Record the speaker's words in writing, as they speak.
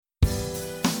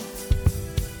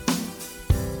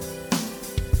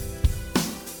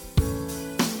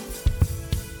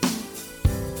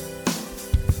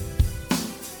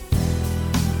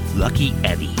Lucky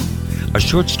Eddie, a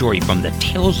short story from the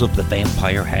Tales of the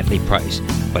Vampire Hadley Price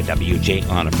by W.J.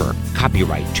 Onifer,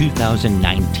 copyright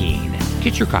 2019.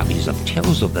 Get your copies of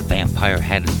Tales of the Vampire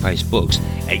Hadley Price books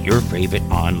at your favorite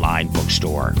online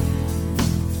bookstore.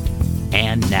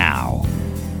 And now,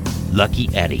 Lucky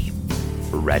Eddie,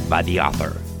 read by the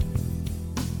author.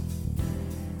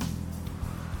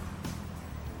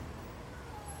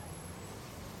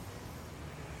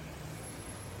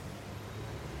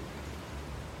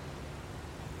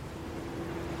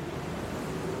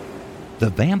 The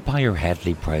vampire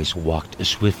Hadley Price walked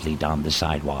swiftly down the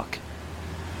sidewalk.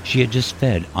 She had just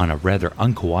fed on a rather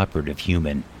uncooperative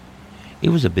human. It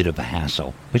was a bit of a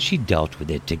hassle, but she dealt with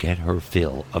it to get her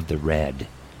fill of the red.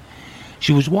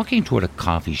 She was walking toward a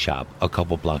coffee shop a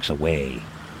couple blocks away.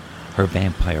 Her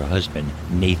vampire husband,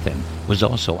 Nathan, was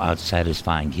also out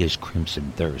satisfying his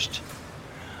crimson thirst.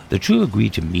 The two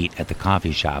agreed to meet at the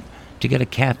coffee shop to get a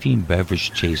caffeine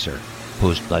beverage chaser,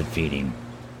 post-blood feeding.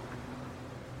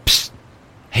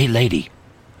 "Hey, lady,"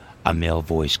 a male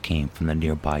voice came from the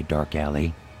nearby dark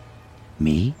alley.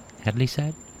 "Me?" Hadley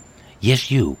said.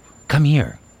 "Yes, you. Come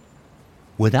here."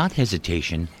 Without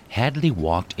hesitation, Hadley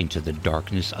walked into the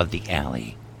darkness of the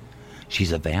alley.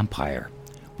 She's a vampire.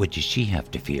 What does she have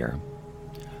to fear?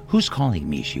 Who's calling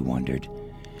me, she wondered.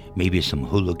 Maybe some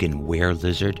hooligan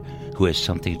were-lizard who has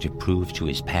something to prove to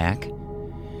his pack?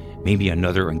 Maybe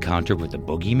another encounter with the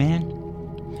boogeyman?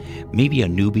 Maybe a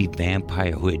newbie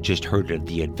vampire who had just heard of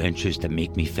the adventures that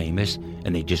make me famous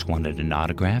and they just wanted an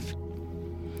autograph?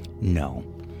 No.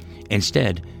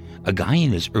 Instead, a guy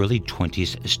in his early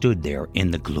 20s stood there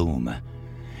in the gloom,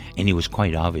 and he was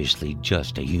quite obviously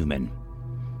just a human.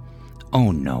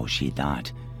 Oh no, she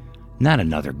thought. Not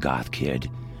another goth kid.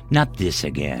 Not this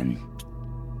again.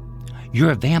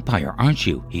 "You're a vampire, aren't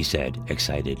you?" he said,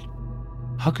 excited.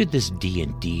 How could this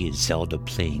D&D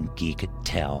Zelda-playing geek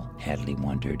tell, Hadley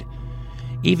wondered.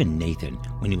 Even Nathan,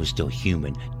 when he was still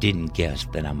human, didn't guess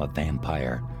that I'm a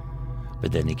vampire.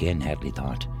 But then again, Hadley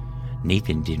thought,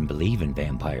 Nathan didn't believe in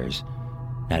vampires.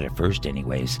 Not at first,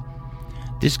 anyways.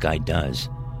 This guy does.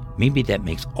 Maybe that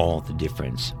makes all the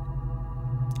difference.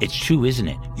 "It's true, isn't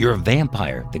it? You're a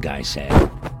vampire," the guy said.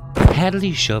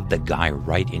 Hadley shoved the guy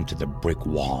right into the brick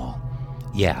wall.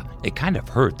 Yeah, it kind of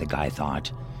hurt, the guy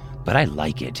thought. But I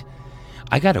like it.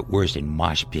 I got it worse in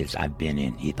mosh pits I've been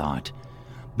in, he thought.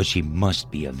 But she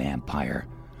must be a vampire.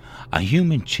 A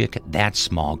human chick that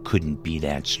small couldn't be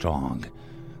that strong.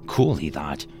 Cool, he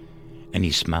thought. And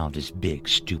he smiled his big,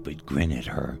 stupid grin at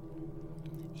her.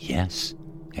 "Yes,"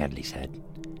 Hadley said.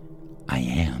 "I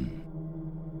am."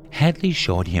 Hadley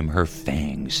showed him her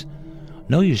fangs.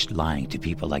 No use lying to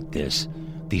people like this,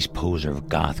 these poser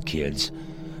goth kids,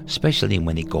 especially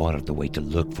when they go out of the way to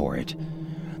look for it.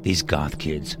 These goth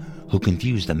kids who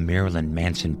confuse the Marilyn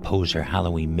Manson poser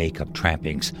Halloween makeup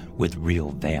trappings with real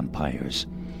vampires.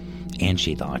 And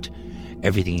she thought,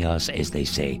 everything else, as they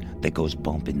say, that goes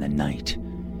bump in the night.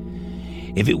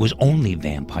 If it was only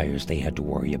vampires they had to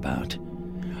worry about.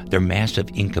 Their massive,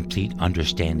 incomplete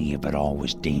understanding of it all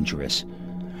was dangerous.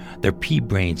 Their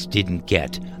pea-brains didn't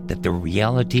get that the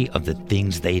reality of the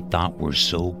things they thought were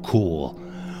so cool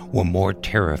were more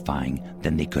terrifying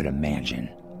than they could imagine.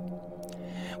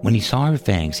 When he saw her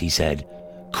fangs, he said,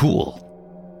 "Cool."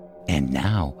 "And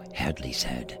now," Hadley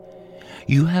said,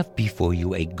 "you have before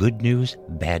you a good news,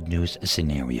 bad news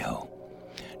scenario.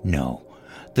 No,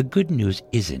 the good news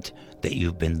isn't that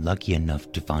you've been lucky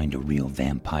enough to find a real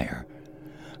vampire.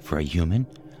 For a human,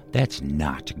 that's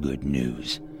not good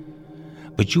news.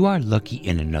 But you are lucky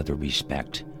in another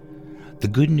respect. The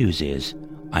good news is,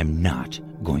 I'm not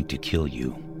going to kill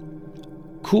you."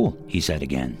 "Cool," he said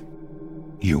again.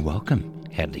 "You're welcome,"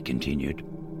 Hadley continued.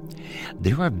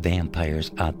 "There are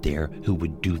vampires out there who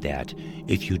would do that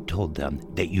if you told them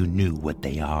that you knew what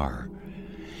they are.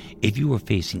 If you were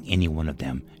facing any one of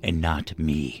them and not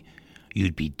me,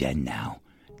 you'd be dead now,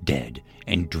 dead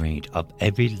and drained of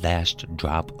every last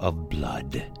drop of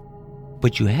blood.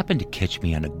 But you happen to catch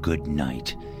me on a good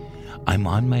night. I'm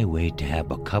on my way to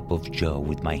have a cup of joe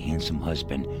with my handsome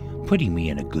husband, putting me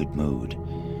in a good mood.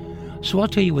 So I'll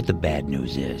tell you what the bad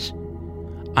news is.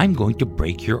 I'm going to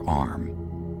break your arm.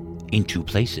 In 2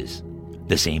 places.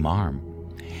 The same arm.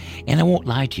 And I won't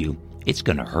lie to you, it's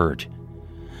gonna hurt.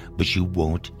 But you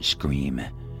won't scream.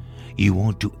 You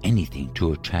won't do anything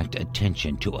to attract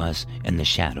attention to us in the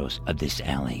shadows of this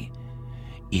alley.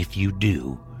 If you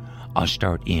do, I'll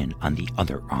start in on the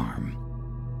other arm."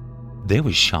 There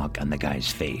was shock on the guy's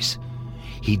face.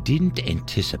 He didn't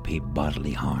anticipate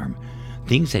bodily harm.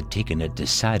 Things had taken a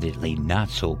decidedly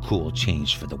not-so-cool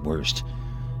change for the worst.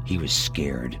 He was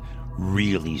scared,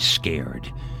 really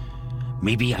scared.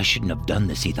 Maybe I shouldn't have done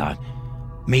this, he thought.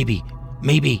 Maybe.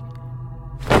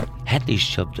 Hadley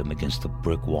shoved him against the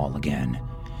brick wall again.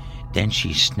 Then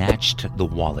she snatched the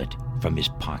wallet from his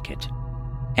pocket.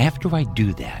 After I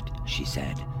do that, she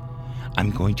said,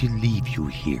 I'm going to leave you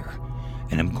here,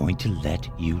 and I'm going to let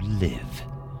you live.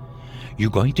 You're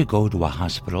going to go to a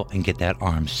hospital and get that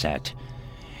arm set,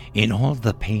 in all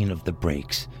the pain of the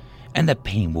breaks, and the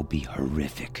pain will be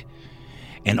horrific.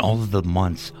 And all of the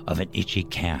months of an itchy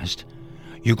cast,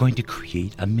 you're going to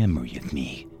create a memory of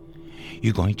me.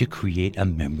 You're going to create a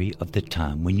memory of the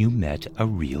time when you met a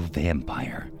real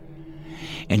vampire.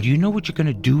 And do you know what you're going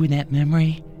to do in that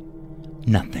memory?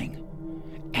 Nothing.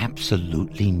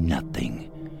 Absolutely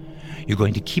nothing. You're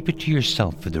going to keep it to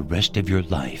yourself for the rest of your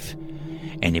life.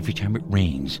 And every time it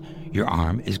rains, your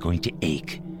arm is going to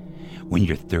ache. When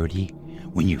you're 30,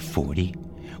 when you're 40,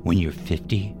 when you're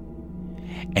 50,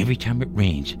 every time it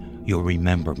rains, you'll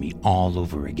remember me all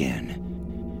over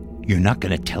again. You're not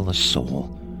going to tell a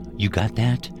soul. You got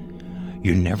that?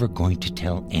 You're never going to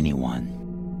tell anyone.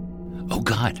 Oh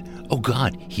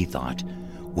God, he thought.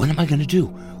 What am I going to do?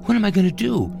 What am I going to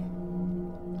do?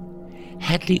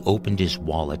 Hadley opened his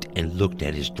wallet and looked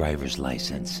at his driver's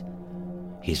license.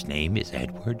 His name is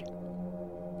Edward?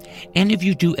 And if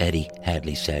you do, Eddie,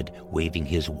 Hadley said, waving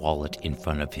his wallet in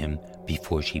front of him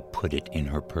before she put it in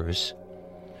her purse.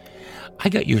 I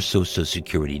got your Social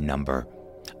Security number.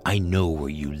 I know where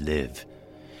you live.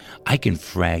 I can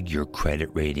frag your credit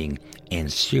rating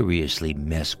and seriously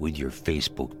mess with your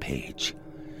Facebook page.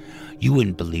 You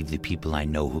wouldn't believe the people I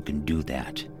know who can do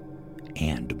that.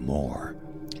 And more.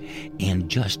 And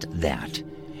just that,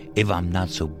 if I'm not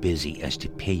so busy as to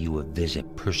pay you a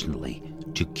visit personally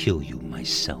to kill you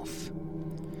myself.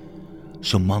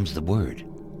 So mum's the word,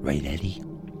 right, Eddie?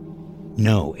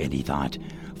 No, Eddie thought.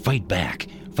 Fight back.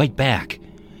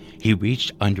 He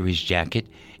reached under his jacket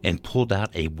and pulled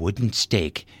out a wooden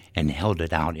stake and held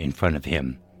it out in front of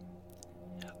him.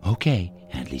 Okay,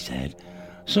 Hadley said.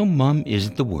 So mum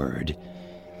isn't the word.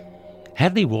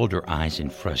 Hadley rolled her eyes in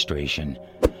frustration.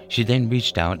 She then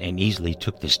reached out and easily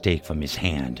took the stake from his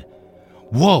hand.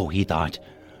 Whoa, he thought.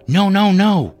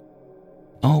 No.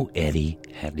 Oh, Eddie,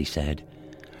 Hadley said.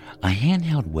 A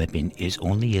handheld weapon is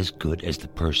only as good as the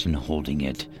person holding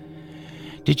it.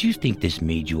 Did you think this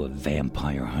made you a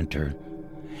vampire hunter?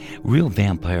 Real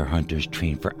vampire hunters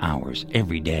train for hours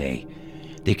every day.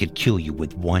 They could kill you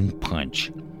with one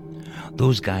punch.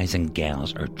 Those guys and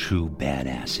gals are true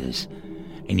badasses.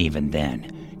 And even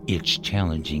then, it's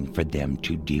challenging for them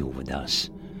to deal with us.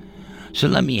 So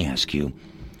let me ask you,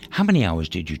 how many hours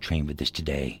did you train with this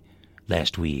today?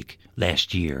 Last week?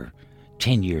 Last year?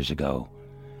 10 years ago?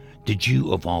 Did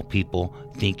you, of all people,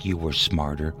 think you were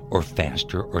smarter or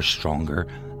faster or stronger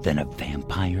than a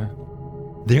vampire?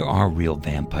 There are real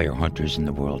vampire hunters in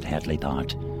the world, Hadley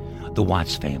thought. The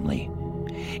Watts family.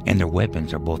 And their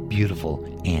weapons are both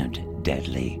beautiful and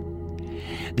deadly.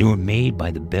 They were made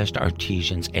by the best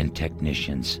artisans and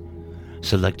technicians.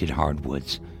 Selected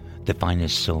hardwoods, the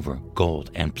finest silver,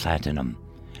 gold, and platinum.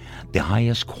 The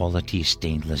highest quality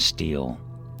stainless steel.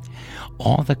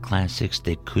 All the classics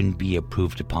that couldn't be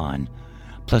improved upon,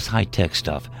 plus high-tech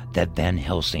stuff that Van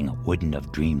Helsing wouldn't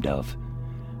have dreamed of.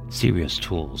 Serious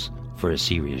tools for a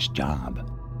serious job.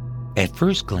 At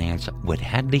first glance, what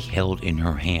Hadley held in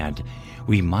her hand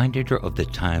reminded her of the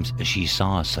times she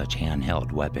saw such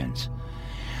handheld weapons.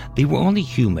 They were only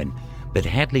human, but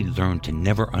Hadley learned to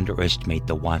never underestimate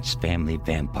the Watts family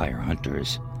vampire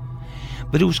hunters.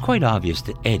 But it was quite obvious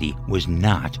that Eddie was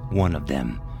not one of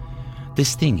them.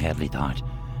 This thing, Hadley thought,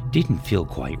 didn't feel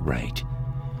quite right.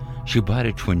 She brought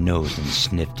it to her nose and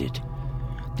sniffed it.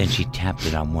 Then she tapped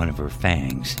it on one of her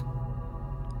fangs.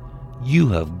 You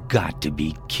have got to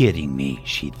be kidding me,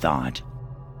 she thought.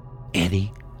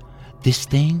 Eddie, this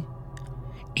thing?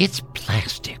 It's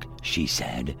plastic, she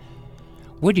said.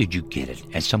 Where did you get it?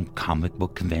 At some comic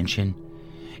book convention?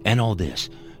 And all this,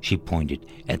 she pointed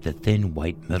at the thin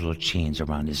white metal chains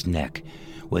around his neck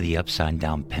with the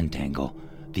upside-down pentangle,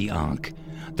 the Ankh,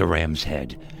 the ram's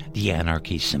head, the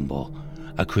anarchy symbol,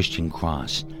 a Christian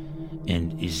cross.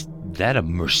 And is that a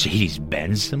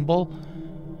Mercedes-Benz symbol?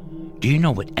 Do you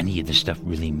know what any of this stuff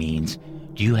really means?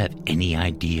 Do you have any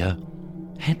idea?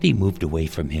 Hadley moved away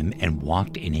from him and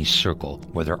walked in a circle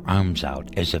with her arms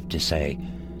out as if to say,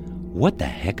 what the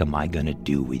heck am I going to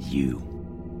do with you?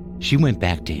 She went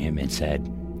back to him and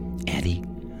said, Eddie,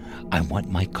 I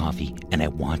want my coffee and I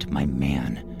want my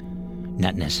man.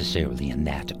 Not necessarily in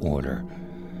that order.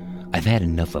 I've had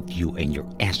enough of you and your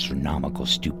astronomical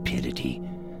stupidity.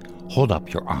 Hold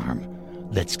up your arm.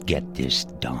 Let's get this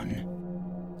done.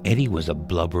 Eddie was a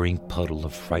blubbering puddle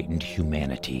of frightened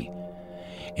humanity.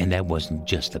 And that wasn't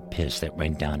just the piss that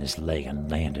ran down his leg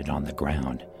and landed on the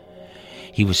ground.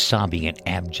 He was sobbing in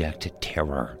abject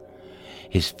terror,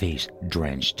 his face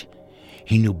drenched.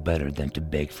 He knew better than to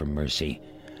beg for mercy.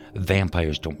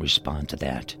 Vampires don't respond to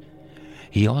that.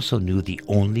 He also knew the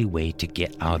only way to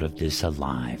get out of this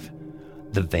alive.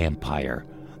 The vampire,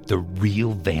 the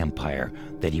real vampire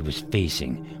that he was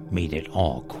facing, made it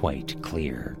all quite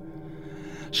clear.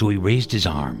 So he raised his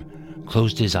arm,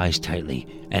 closed his eyes tightly,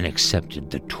 and accepted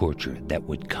the torture that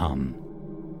would come.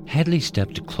 Hadley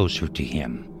stepped closer to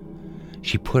him.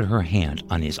 She put her hand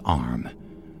on his arm.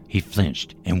 He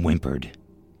flinched and whimpered,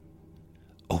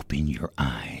 "Open your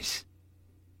eyes."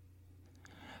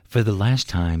 For the last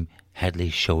time, Hadley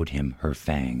showed him her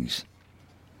fangs.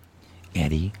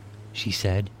 "Eddie," she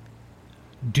said,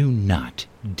 "do not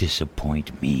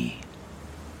disappoint me."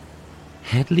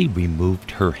 Hadley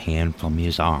removed her hand from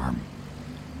his arm,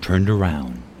 turned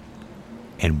around,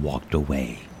 and walked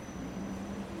away.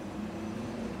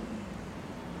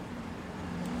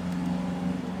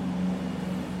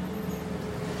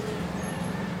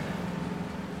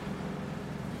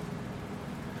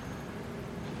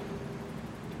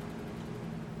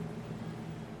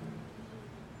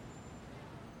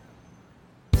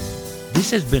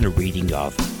 This has been a reading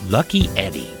of Lucky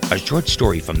Eddie, a short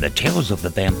story from the Tales of the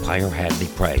Vampire Hadley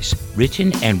Price,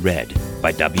 written and read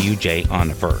by W.J.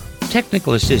 Onifer.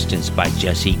 Technical assistance by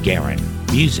Jesse Guerin.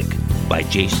 Music by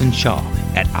Jason Shaw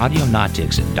at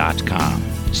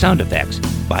Audionautics.com. Sound effects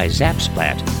by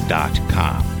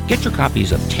Zapsplat.com. Get your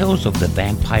copies of Tales of the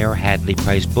Vampire Hadley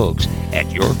Price books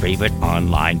at your favorite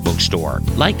online bookstore.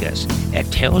 Like us at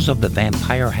Tales of the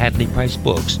Vampire Hadley Price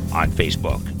Books on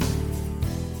Facebook.